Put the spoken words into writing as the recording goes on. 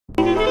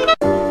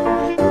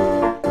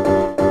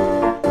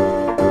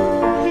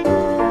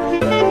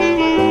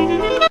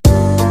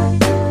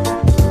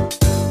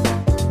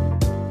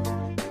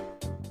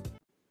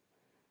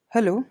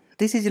Hello,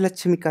 this is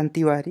Lakshmikant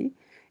Tiwari.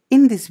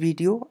 In this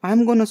video,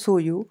 I'm going to show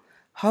you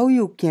how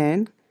you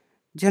can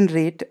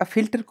generate a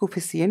filter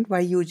coefficient by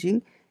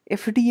using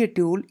FDA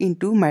tool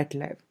into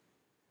MATLAB.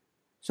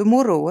 So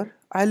moreover,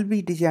 I'll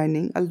be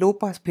designing a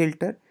low-pass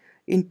filter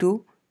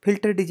into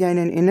filter design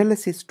and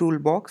analysis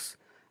toolbox,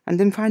 and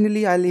then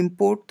finally I'll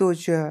import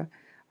those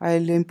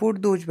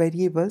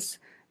variables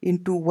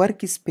into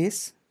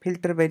workspace,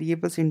 filter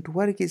variables into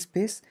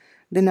workspace.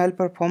 Then I'll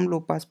perform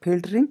low-pass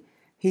filtering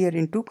here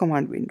into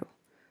command window.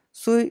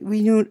 So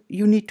you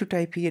need to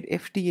type here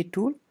FDA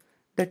tool,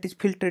 that is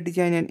filter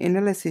design and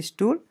analysis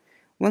tool.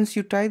 Once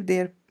you type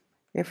there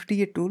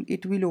FDA tool,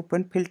 it will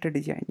open filter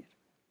designer.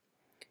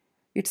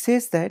 It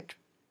says that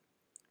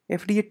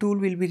FDA tool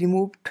will be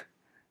removed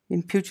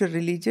in future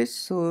releases,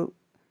 so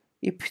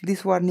if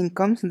this warning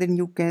comes, then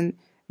you can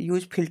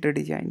use filter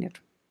designer.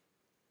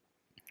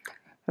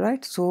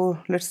 Right, so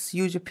let's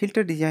use a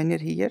filter designer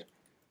here.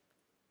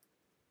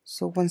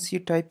 So once you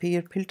type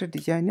here filter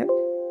designer,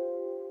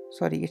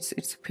 sorry,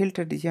 it's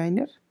filter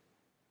designer.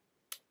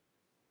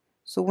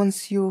 So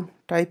once you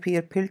type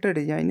here filter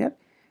designer,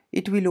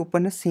 it will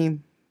open the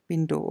same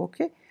window,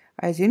 okay,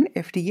 as in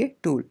FDA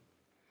tool.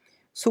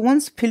 So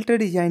once filter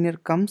designer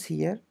comes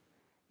here,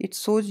 it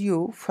shows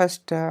you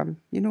first, the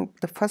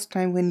first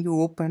time when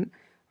you open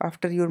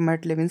after your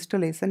MATLAB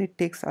installation, it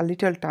takes a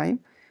little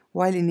time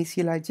while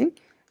initializing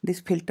this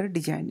filter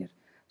designer.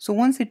 So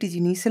once it is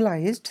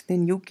initialized,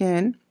 then you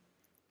can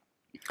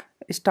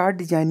start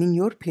designing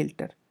your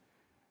filter.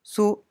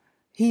 So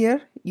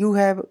here you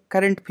have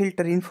current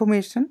filter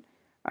information,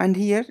 and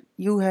here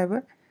you have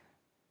a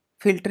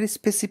filter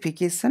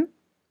specification.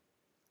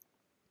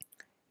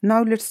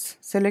 Now let's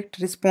select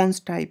response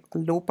type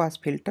low pass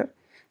filter,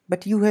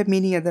 but you have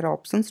many other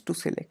options to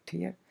select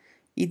here.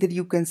 Either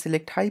you can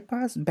select high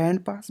pass,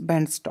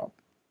 band stop.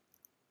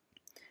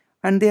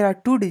 And there are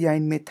two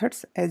design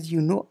methods, as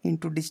you know,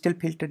 into digital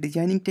filter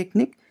designing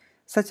technique,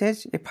 such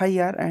as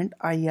FIR and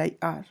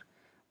IIR.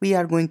 We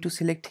are going to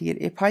select here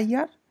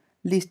FIR,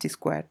 least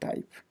square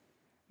type.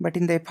 But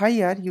in the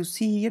FIR, you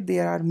see here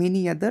there are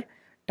many other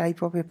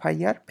type of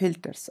FIR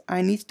filters,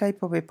 and each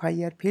type of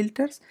FIR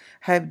filters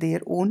have their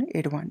own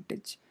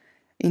advantage.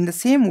 In the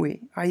same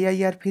way,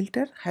 IIR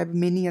filter have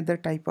many other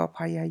type of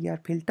IIR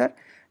filter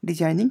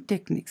designing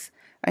techniques,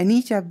 and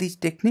each of these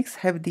techniques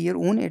have their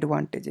own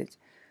advantages.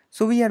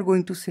 So we are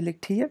going to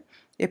select here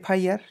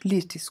FIR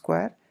least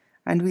square,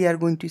 and we are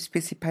going to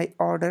specify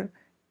order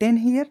 10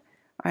 here,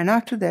 and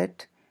after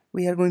that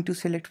we are going to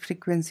select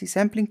frequency,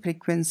 sampling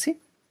frequency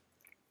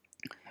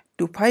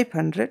to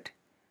 500,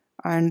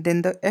 and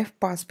then the F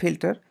pass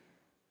filter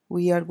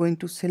we are going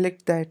to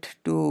select that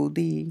to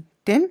the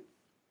 10,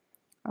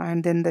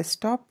 and then the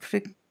stop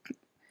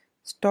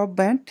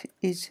band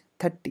is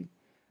 30.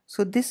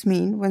 So this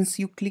means once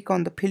you click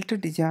on the filter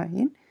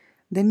design,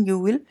 then you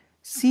will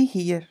see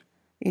here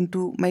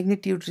into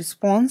magnitude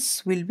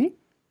response will be,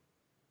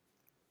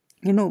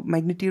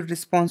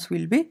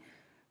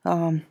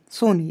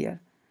 shown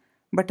here.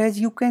 But as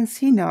you can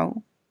see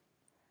now,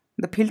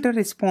 the filter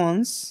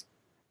response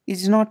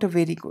is not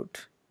very good.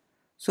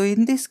 So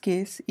in this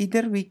case,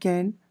 either we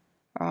can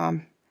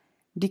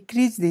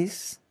decrease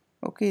this,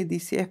 okay,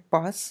 this F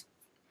pass,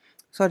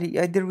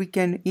 either we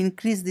can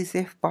increase this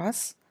F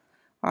pass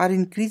or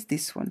increase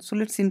this one. So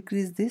let's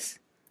increase this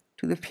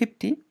to the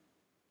 50,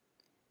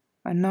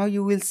 and now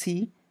you will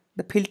see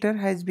the filter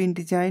has been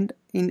designed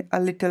in a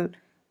little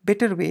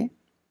better way,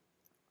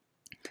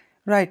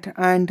 right?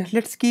 And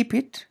let's keep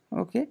it,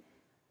 okay,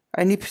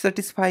 and if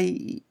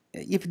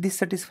this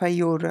satisfy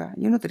your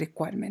the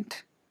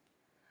requirement.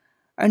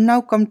 And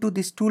now come to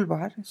this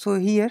toolbar. So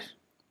here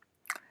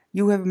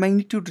you have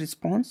magnitude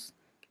response,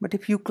 but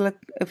if you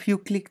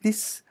click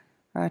this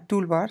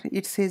toolbar,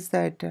 it says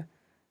that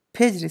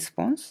phase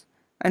response,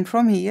 and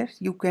from here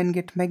you can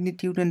get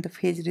magnitude and the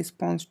phase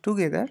response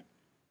together,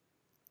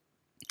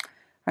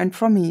 and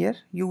from here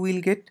you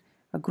will get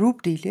a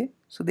group delay.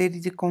 So there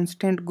is a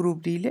constant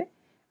group delay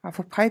of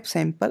a 5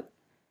 sample,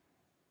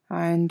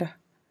 and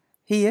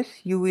here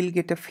you will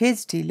get a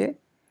phase delay,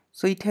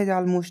 so it has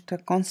almost a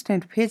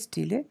constant phase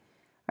delay,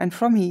 and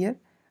from here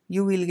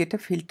you will get a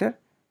filter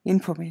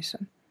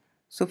information.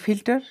 So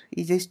filter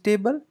is a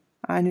stable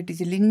and it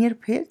is a linear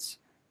phase,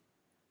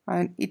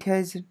 and it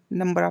has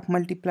number of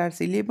multipliers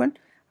 11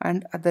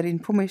 and other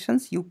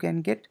informations you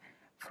can get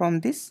from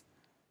this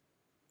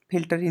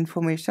filter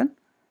information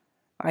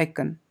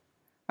icon.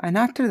 And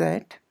after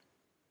that,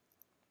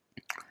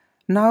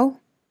 now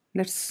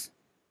let's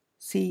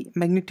see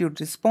magnitude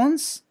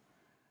response.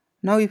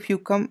 Now if you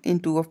come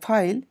into a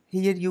file,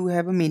 here you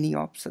have many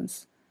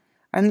options,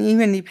 and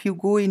even if you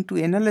go into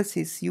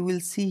analysis, you will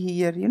see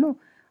here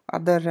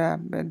other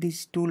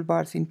these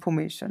toolbars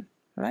information,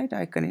 right,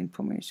 icon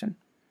information.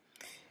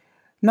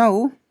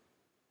 Now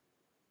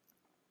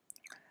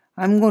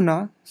I'm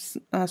gonna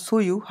show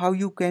you how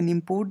you can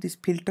import this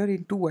filter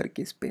into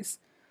workspace.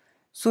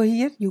 So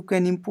here you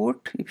can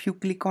import, if you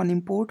click on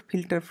import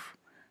filter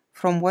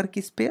from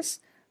workspace,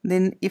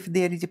 then if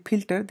there is a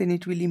filter, then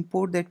it will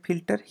import that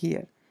filter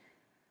here.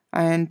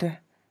 And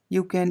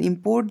you can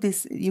import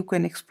this, you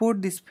can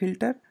export this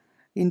filter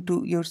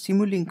into your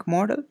Simulink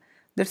model.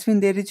 That's when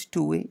there is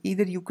two way,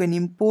 either you can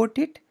import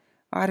it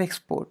or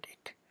export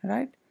it,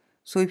 right?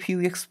 So if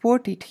you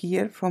export it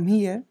here from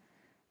here,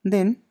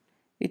 then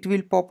it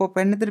will pop up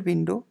another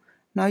window.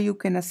 Now you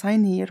can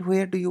assign here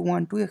where do you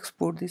want to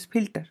export this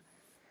filter.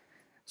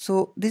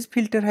 So this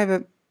filter have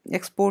a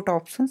export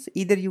options,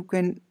 either you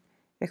can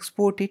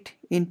export it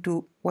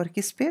into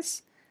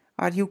workspace,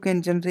 or you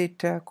can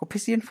generate a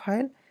coefficient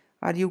file,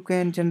 or you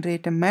can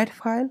generate a mat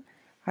file,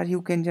 or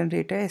you can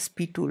generate a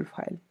SP tool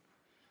file.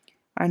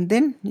 And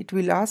then it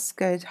will ask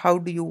as how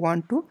do you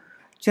want to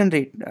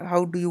generate,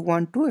 how do you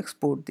want to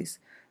export this.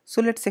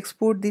 So let's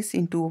export this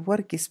into a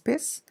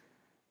workspace,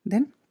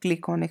 then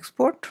click on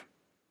export,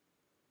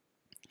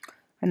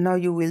 and now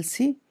you will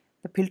see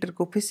the filter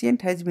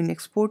coefficient has been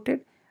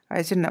exported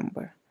as a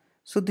number.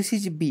 So this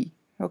is B,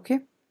 okay,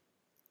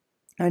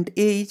 and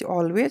A is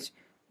always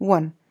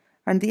 1.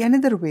 And the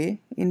another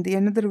way, in the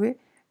another way,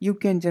 you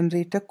can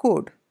generate a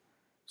code.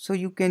 So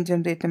you can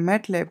generate a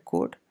MATLAB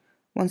code.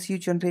 Once you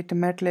generate a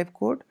MATLAB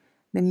code,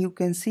 then you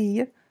can see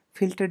here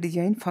filter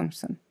design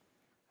function,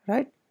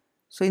 right?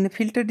 So in the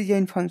filter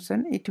design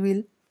function, it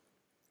will,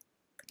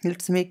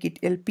 let's make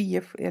it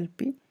LPF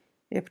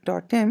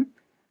f.m.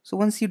 So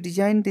once you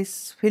design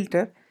this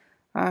filter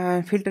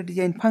filter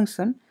design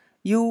function,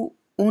 you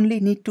only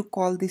need to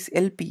call this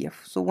LPF.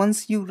 So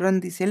once you run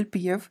this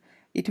LPF,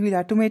 it will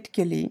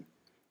automatically,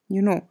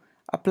 you know,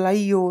 apply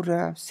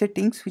your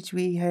settings which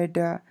we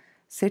had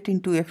set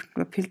into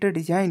a filter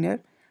designer,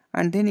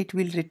 and then it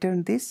will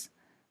return this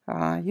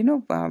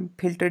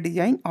filter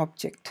design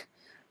object.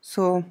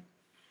 So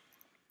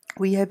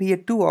we have here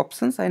two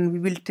options, and we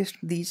will test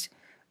these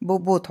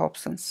both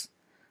options.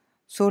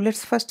 So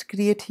let's first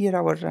create here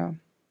our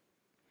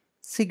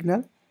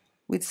signal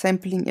with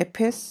sampling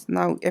fs.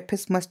 Now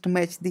fs must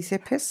match this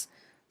fs,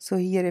 so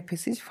here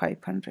fs is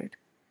 500.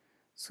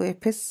 So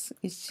fs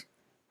is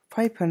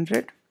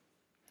 500,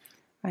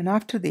 and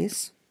after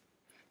this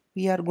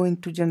we are going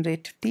to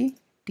generate t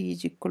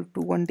is equal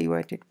to 1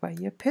 divided by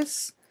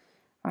fs,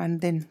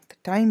 and then the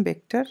time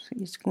vector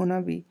is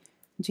gonna be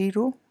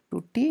 0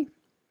 to t,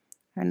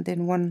 and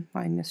then 1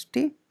 minus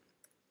t.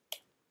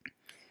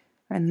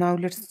 And now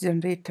let's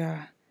generate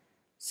a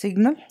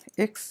signal.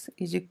 X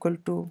is equal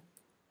to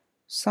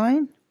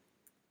sine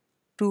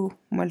 2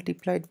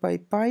 multiplied by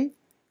pi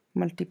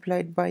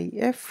multiplied by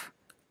f,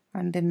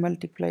 and then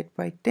multiplied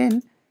by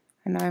 10,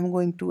 and I am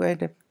going to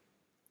add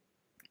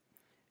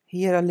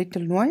here a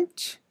little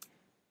noise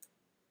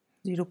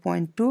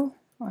 0.2,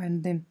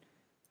 and then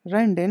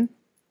random,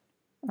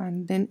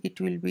 and then it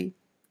will be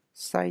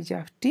size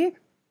of t.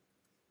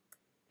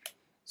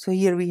 So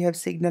here we have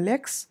signal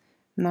x.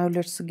 Now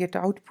let's get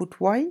output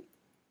y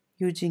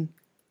using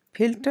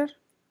filter.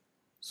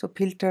 So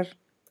filter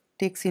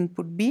takes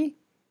input b,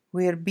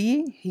 where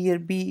b, here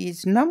b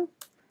is num,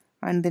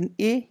 and then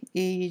a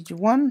is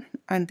 1,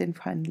 and then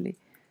finally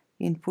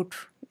input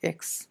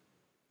x,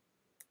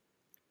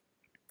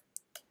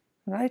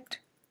 right?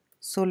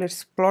 So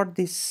let's plot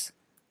this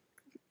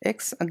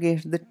x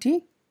against the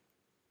t,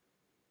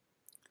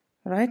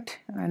 right,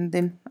 and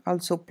then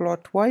also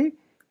plot y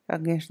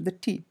against the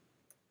t.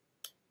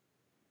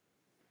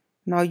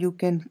 Now you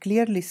can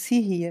clearly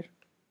see here,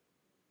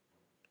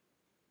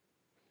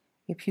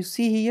 if you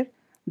see here,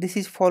 this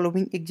is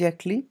following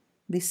exactly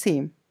the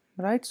same,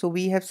 right? So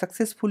we have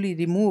successfully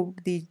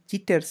removed the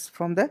jitters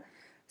from the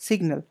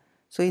signal.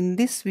 So in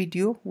this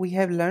video we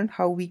have learned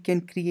how we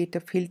can create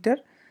a filter,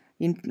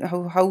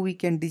 how we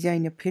can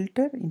design a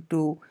filter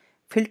into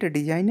filter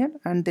designer,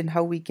 and then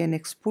how we can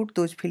export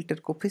those filter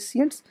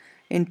coefficients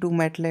into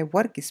MATLAB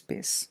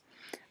workspace,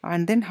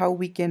 and then how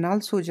we can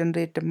also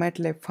generate a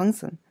MATLAB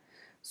function.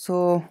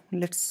 So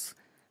let's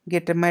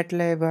get a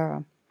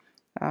MATLAB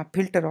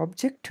filter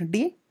object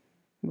d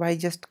by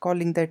just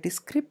calling that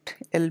script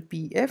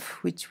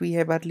LPF, which we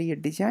have earlier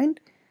designed.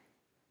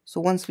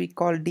 So once we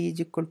call d is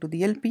equal to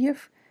the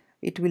LPF,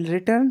 it will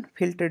return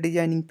filter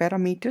designing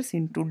parameters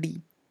into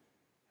d,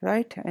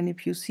 right? And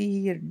if you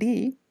see here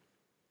d,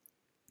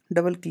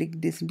 double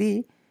click this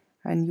d,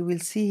 and you will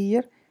see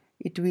here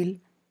it will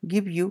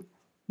give you,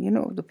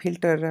 the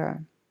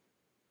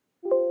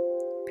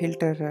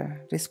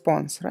filter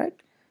response, right?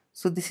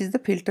 So this is the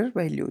filter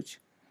values.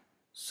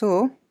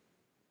 So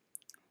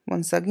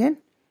once again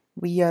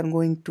we are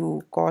going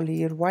to call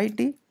here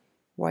yd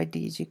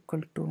is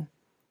equal to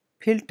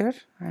filter,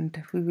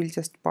 and we will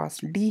just pass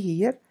d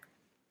here,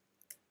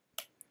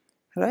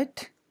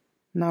 right?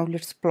 Now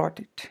let's plot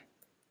it.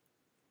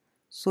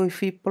 So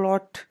if we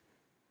plot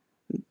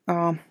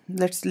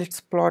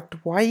let's plot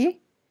y,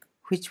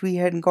 which we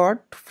had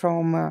got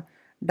from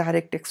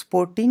direct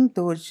exporting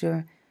those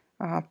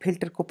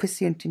filter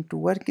coefficient into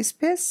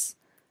workspace,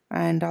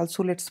 and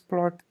also let's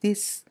plot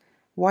this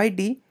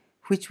yd,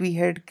 which we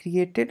had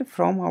created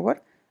from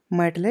our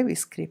MATLAB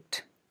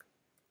script.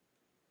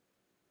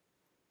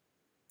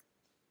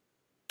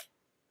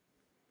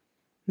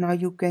 Now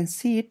you can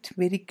see it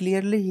very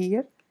clearly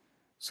here.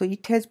 So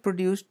it has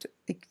produced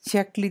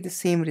exactly the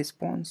same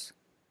response,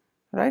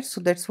 right?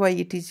 So that's why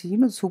it is, you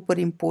know,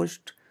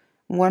 superimposed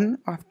one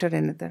after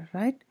another,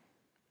 right?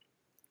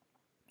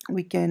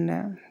 We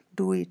can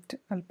do it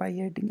by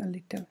adding a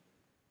little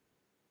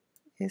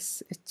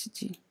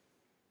SHG,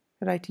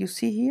 right? You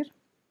see here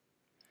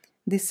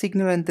this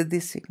signal and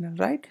this signal,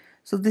 right?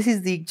 So this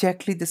is the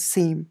exactly the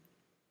same.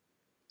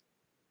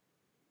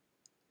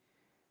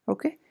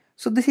 Okay,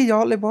 so this is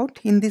all about.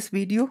 In this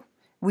video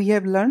we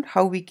have learned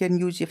how we can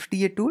use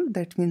FDA tool,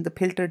 that means the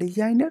filter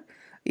designer,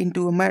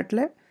 into a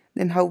MATLAB,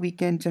 then how we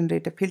can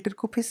generate a filter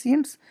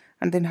coefficients,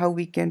 and then how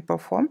we can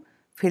perform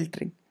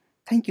filtering.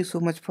 Thank you so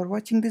much for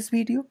watching this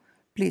video.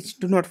 Please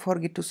do not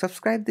forget to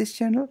subscribe this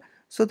channel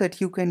so that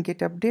you can get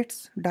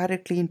updates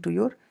directly into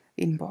your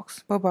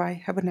inbox. Bye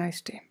bye, have a nice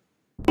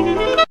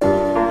day.